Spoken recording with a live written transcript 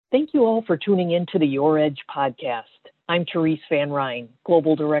Thank you all for tuning in to the Your Edge podcast. I'm Therese Van Ryn,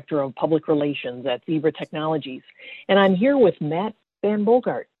 Global Director of Public Relations at Zebra Technologies, and I'm here with Matt Van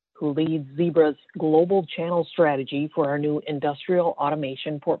Bogart, who leads Zebra's global channel strategy for our new industrial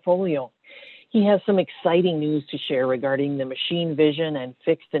automation portfolio. He has some exciting news to share regarding the machine vision and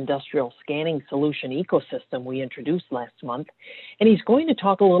fixed industrial scanning solution ecosystem we introduced last month, and he's going to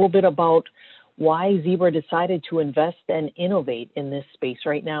talk a little bit about why Zebra decided to invest and innovate in this space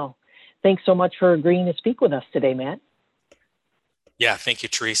right now. Thanks so much for agreeing to speak with us today, Matt. Yeah, thank you,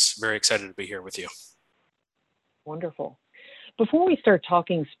 Therese. Very excited to be here with you. Wonderful. Before we start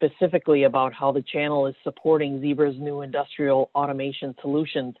talking specifically about how the channel is supporting Zebra's new industrial automation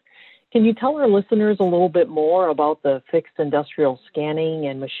solutions, can you tell our listeners a little bit more about the fixed industrial scanning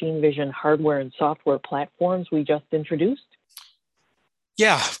and machine vision hardware and software platforms we just introduced?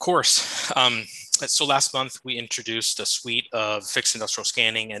 Yeah, of course. So last month, we introduced a suite of fixed industrial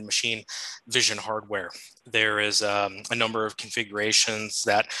scanning and machine vision hardware. There is a number of configurations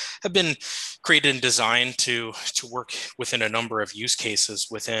that have been created and designed to work within a number of use cases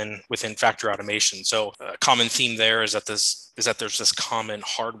within factory automation. So a common theme there is that there's this common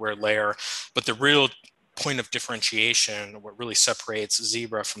hardware layer, but the real point of differentiation, what really separates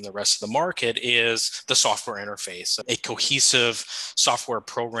Zebra from the rest of the market, is the software interface, a cohesive software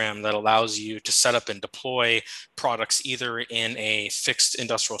program that allows you to set up and deploy products either in a fixed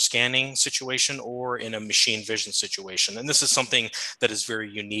industrial scanning situation or in a machine vision situation. And this is something that is very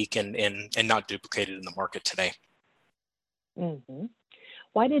unique and not duplicated in the market today. Mm-hmm.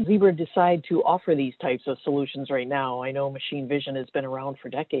 Why did Zebra decide to offer these types of solutions right now? I know machine vision has been around for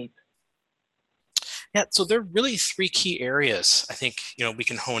decades. Yeah, so there are really three key areas I think we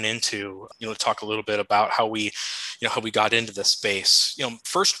can hone into. Talk a little bit about how we got into this space.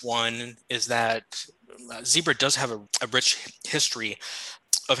 First one is that Zebra does have a rich history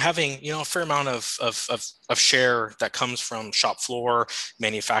of having a fair amount of share that comes from shop floor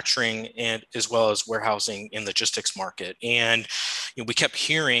manufacturing and as well as warehousing and logistics market. And we kept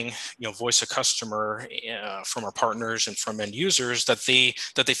hearing voice of customer from our partners and from end users that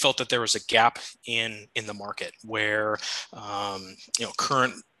they felt that there was a gap in the market where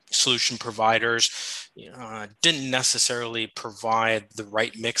current solution providers didn't necessarily provide the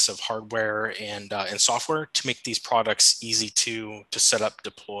right mix of hardware and software to make these products easy to set up,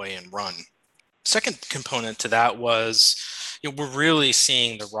 deploy, and run. Second component to that was we're really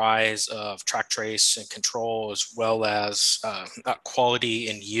seeing the rise of track, trace, and control, as well as quality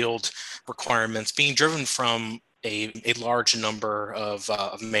and yield requirements being driven from a large number of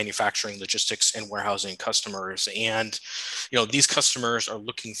manufacturing, logistics, and warehousing customers. And these customers are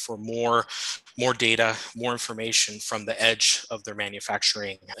looking for more data, more information from the edge of their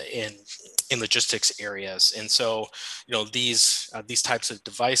manufacturing in logistics areas. And so these types of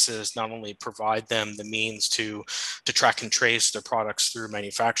devices not only provide them the means to track and trace their products through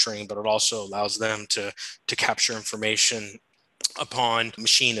manufacturing, but it also allows them to capture information upon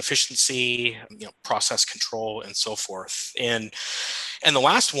machine efficiency, process control, and so forth. And the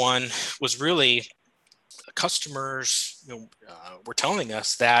last one was really customers were telling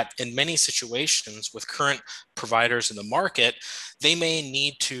us that in many situations with current providers in the market, they may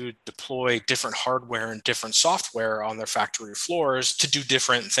need to deploy different hardware and different software on their factory floors to do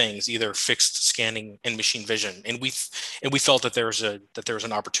different things, either fixed scanning and machine vision. And we felt that there was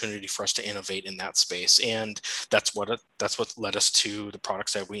an opportunity for us to innovate in that space, and that's what led us to the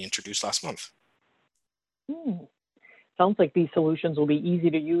products that we introduced last month. Sounds like these solutions will be easy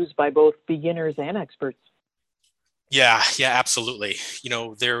to use by both beginners and experts. Yeah, absolutely.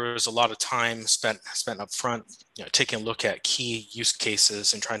 There was a lot of time spent up front, taking a look at key use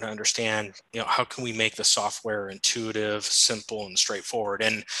cases and trying to understand, how can we make the software intuitive, simple, and straightforward.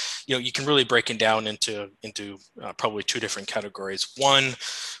 And, you can really break it down into probably two different categories. One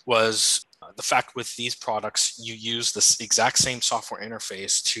was the fact with these products, you use this exact same software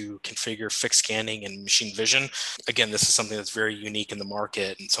interface to configure fixed scanning and machine vision. Again, this is something that's very unique in the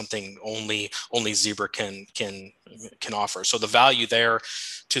market and something only Zebra can offer. So the value there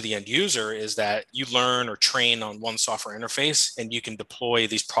to the end user is that you learn or train on one software interface, and you can deploy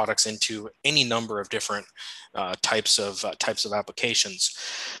these products into any number of different types of applications.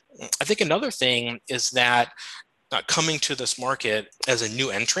 I think another thing is that coming to this market as a new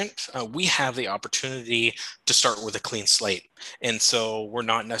entrant, we have the opportunity to start with a clean slate. And so we're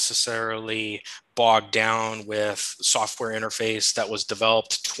not necessarily bogged down with software interface that was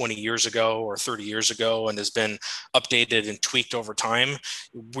developed 20 years ago or 30 years ago and has been updated and tweaked over time.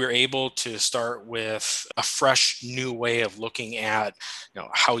 We're able to start with a fresh new way of looking at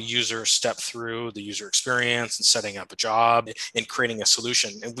how users step through the user experience and setting up a job and creating a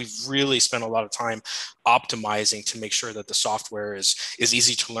solution. And we've really spent a lot of time optimizing to make sure that the software is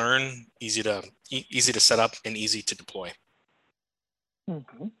easy to learn, easy to set up, and easy to deploy.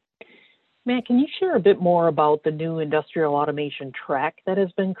 Mm-hmm. Matt, can you share a bit more about the new industrial automation track that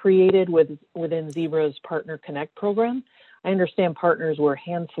has been created within Zebra's Partner Connect program? I understand partners were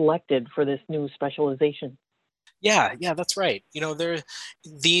hand-selected for this new specialization. Yeah, that's right.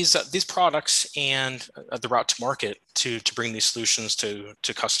 These products and the route to market to bring these solutions to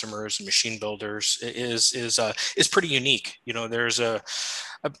customers and machine builders is pretty unique. There's a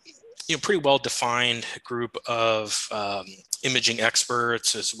pretty well-defined group of imaging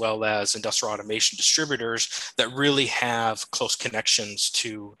experts as well as industrial automation distributors that really have close connections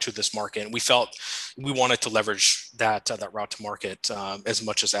to this market. And we felt we wanted to leverage that route to market as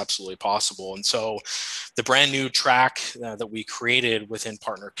much as absolutely possible. And so the brand new track that we created within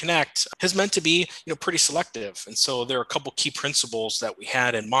Partner Connect has meant to be pretty selective. And so there are a couple key principles that we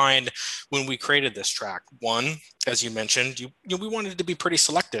had in mind when we created this track. One, as you mentioned, we wanted to be pretty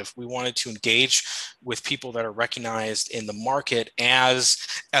selective. We wanted to engage with people that are recognized in the market as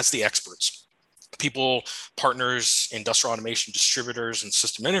the experts. People, partners, industrial automation distributors, and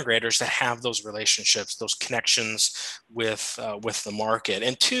system integrators that have those relationships, those connections with the market.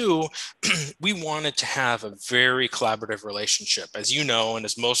 And two, we wanted to have a very collaborative relationship. As you know, and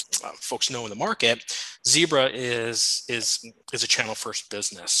as most folks know in the market, Zebra is a channel first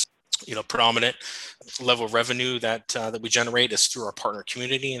business. Predominant level of revenue that we generate is through our partner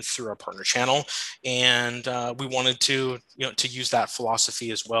community and through our partner channel, and we wanted to use that philosophy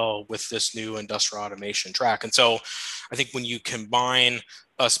as well with this new industrial automation track. And so, I think when you combine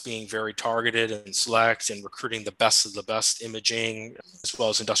us being very targeted and select and recruiting the best of the best imaging, as well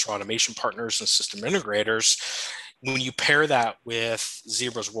as industrial automation partners and system integrators, when you pair that with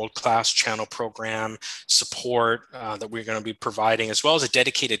Zebra's world-class channel program support that we're going to be providing, as well as a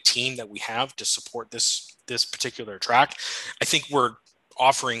dedicated team that we have to support this particular track, I think we're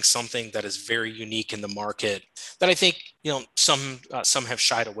offering something that is very unique in the market that I think some have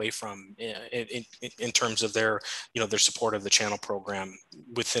shied away from in terms of their support of the channel program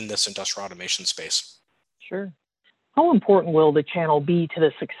within this industrial automation space. Sure. How important will the channel be to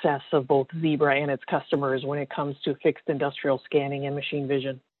the success of both Zebra and its customers when it comes to fixed industrial scanning and machine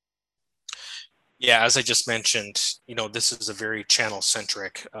vision? Yeah, as I just mentioned, this is a very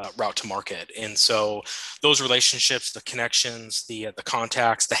channel-centric route to market. And so those relationships, the connections, the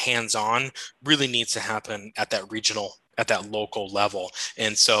contacts, the hands-on really needs to happen at that regional, at that local level.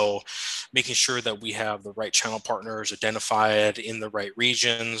 And so making sure that we have the right channel partners identified in the right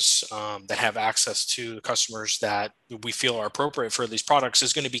regions that have access to the customers that we feel are appropriate for these products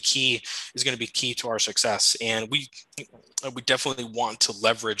is going to be key to our success. And we definitely want to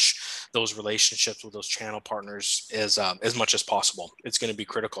leverage those relationships with those channel partners as much as possible. It's going to be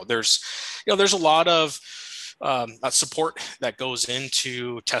critical. There's a lot of support that goes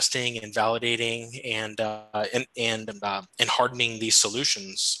into testing and validating and hardening these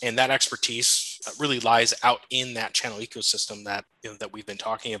solutions, and that expertise really lies out in that channel ecosystem that we've been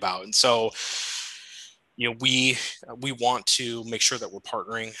talking about. And so, we want to make sure that we're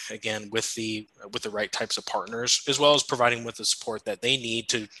partnering again with the right types of partners, as well as providing with the support that they need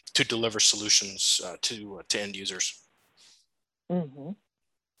to deliver solutions to end users. Mm-hmm.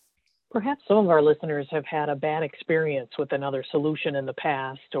 Perhaps some of our listeners have had a bad experience with another solution in the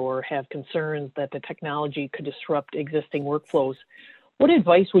past or have concerns that the technology could disrupt existing workflows. What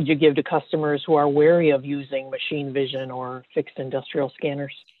advice would you give to customers who are wary of using machine vision or fixed industrial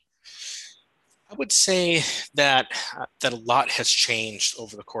scanners? I would say that a lot has changed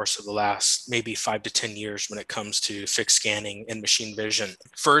over the course of the last maybe 5 to 10 years when it comes to fixed scanning and machine vision.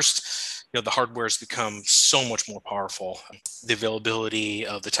 First, the hardware has become so much more powerful. The availability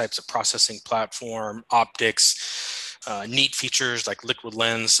of the types of processing platform, optics, neat features like liquid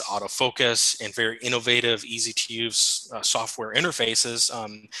lens, autofocus, and very innovative, easy to use software interfaces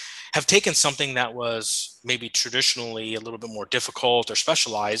have taken something that was maybe traditionally a little bit more difficult or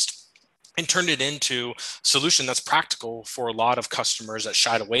specialized and turned it into a solution that's practical for a lot of customers that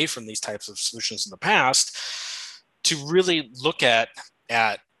shied away from these types of solutions in the past to really look at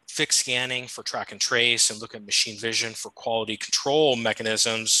fixed scanning for track and trace, and look at machine vision for quality control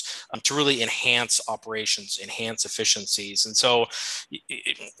mechanisms to really enhance operations, enhance efficiencies. And so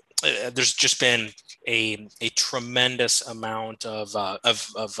there's just been a tremendous amount of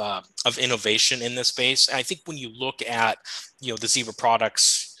innovation in this space. And I think when you look at the Zebra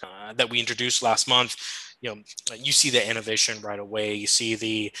products that we introduced last month, you see the innovation right away. You see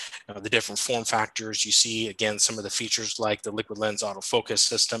the different form factors. You see, again, some of the features like the Liquid Lens autofocus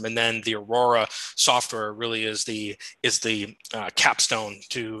system, and then the Aurora software really is the capstone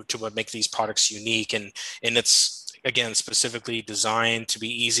to what make these products unique. And it's, again, specifically designed to be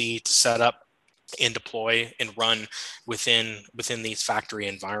easy to set up and deploy and run within these factory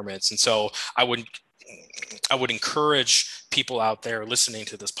environments. And so I would encourage people out there listening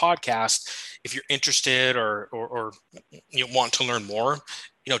to this podcast, if you're interested or you want to learn more,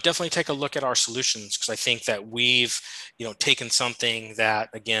 definitely take a look at our solutions, because I think that we've taken something that,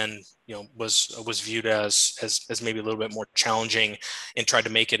 again, was viewed as maybe a little bit more challenging and tried to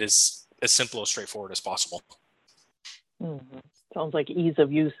make it as simple, as straightforward as possible. Mm-hmm. Sounds like ease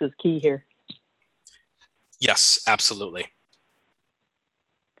of use is key here. Yes, absolutely.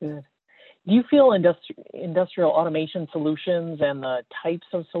 Good. Do you feel industrial automation solutions and the types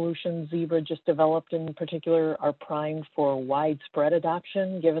of solutions Zebra just developed in particular are primed for widespread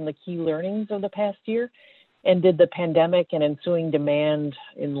adoption, given the key learnings of the past year? And did the pandemic and ensuing demand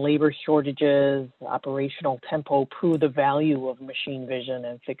in labor shortages, operational tempo, prove the value of machine vision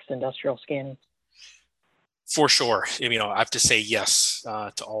and fixed industrial scanning? For sure. I have to say yes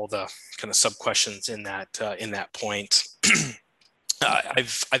to all the kind of sub questions in that point.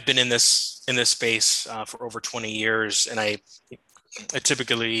 I've been in this space for over 20 years, and I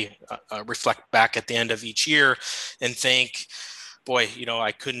typically reflect back at the end of each year and think, boy,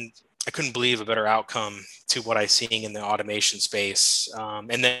 I couldn't believe a better outcome to what I'm seeing in the automation space.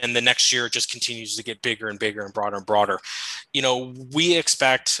 And then the next year just continues to get bigger and bigger and broader and broader. We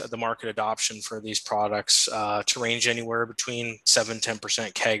expect the market adoption for these products to range anywhere between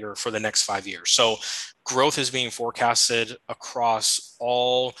 7-10% CAGR for the next 5 years. So growth is being forecasted across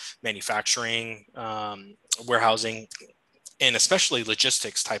all manufacturing, warehousing, and especially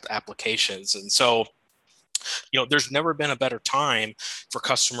logistics type applications. And so there's never been a better time for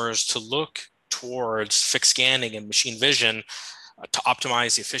customers to look towards fixed scanning and machine vision to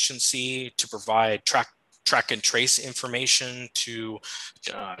optimize the efficiency, to provide track and trace information to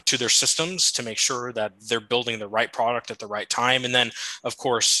their systems, to make sure that they're building the right product at the right time. And then, of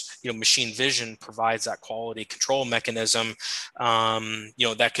course, machine vision provides that quality control mechanism,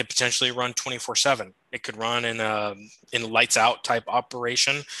 that could potentially run 24/7. It could run in a lights out type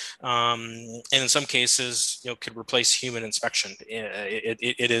operation, and in some cases, could replace human inspection.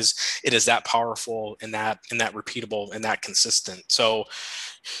 It is that powerful and that repeatable and that consistent. So,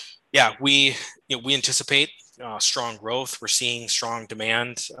 yeah, we anticipate strong growth. We're seeing strong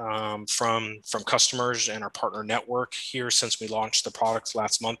demand from customers and our partner network here since we launched the products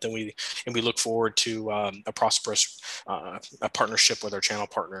last month, and we look forward to a prosperous a partnership with our channel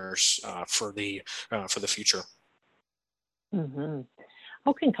partners for the future. Mm-hmm.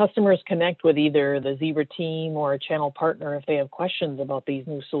 How can customers connect with either the Zebra team or a channel partner if they have questions about these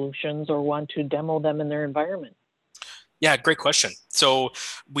new solutions or want to demo them in their environment? Yeah, great question. So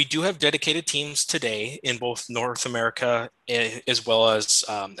we do have dedicated teams today in both North America as well as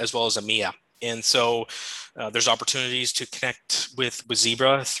EMEA. And so there's opportunities to connect with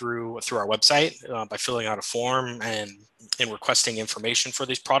Zebra through our website by filling out a form and requesting information for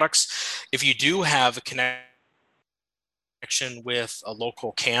these products. If you do have a connection with a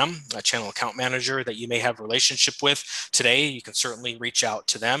local CAM, a channel account manager that you may have a relationship with today, you can certainly reach out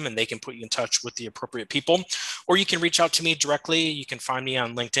to them and they can put you in touch with the appropriate people. Or you can reach out to me directly. You can find me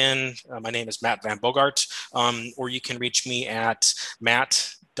on LinkedIn. My name is Matt Van Bogart. Or you can reach me at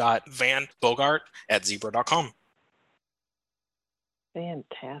matt.vanbogart@zebra.com.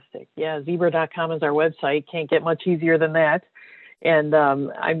 Fantastic. Yeah, zebra.com is our website. Can't get much easier than that. And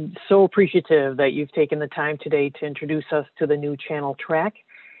I'm so appreciative that you've taken the time today to introduce us to the new channel track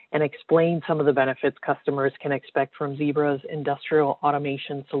and explain some of the benefits customers can expect from Zebra's industrial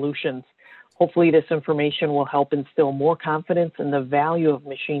automation solutions. Hopefully this information will help instill more confidence in the value of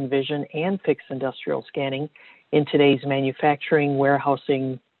machine vision and fixed industrial scanning in today's manufacturing,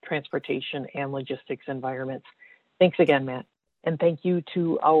 warehousing, transportation, and logistics environments. Thanks again, Matt. And thank you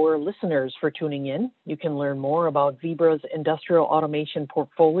to our listeners for tuning in. You can learn more about Zebra's industrial automation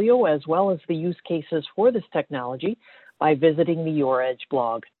portfolio as well as the use cases for this technology by visiting the Your Edge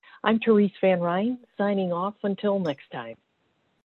blog. I'm Therese Van Ryn, signing off until next time.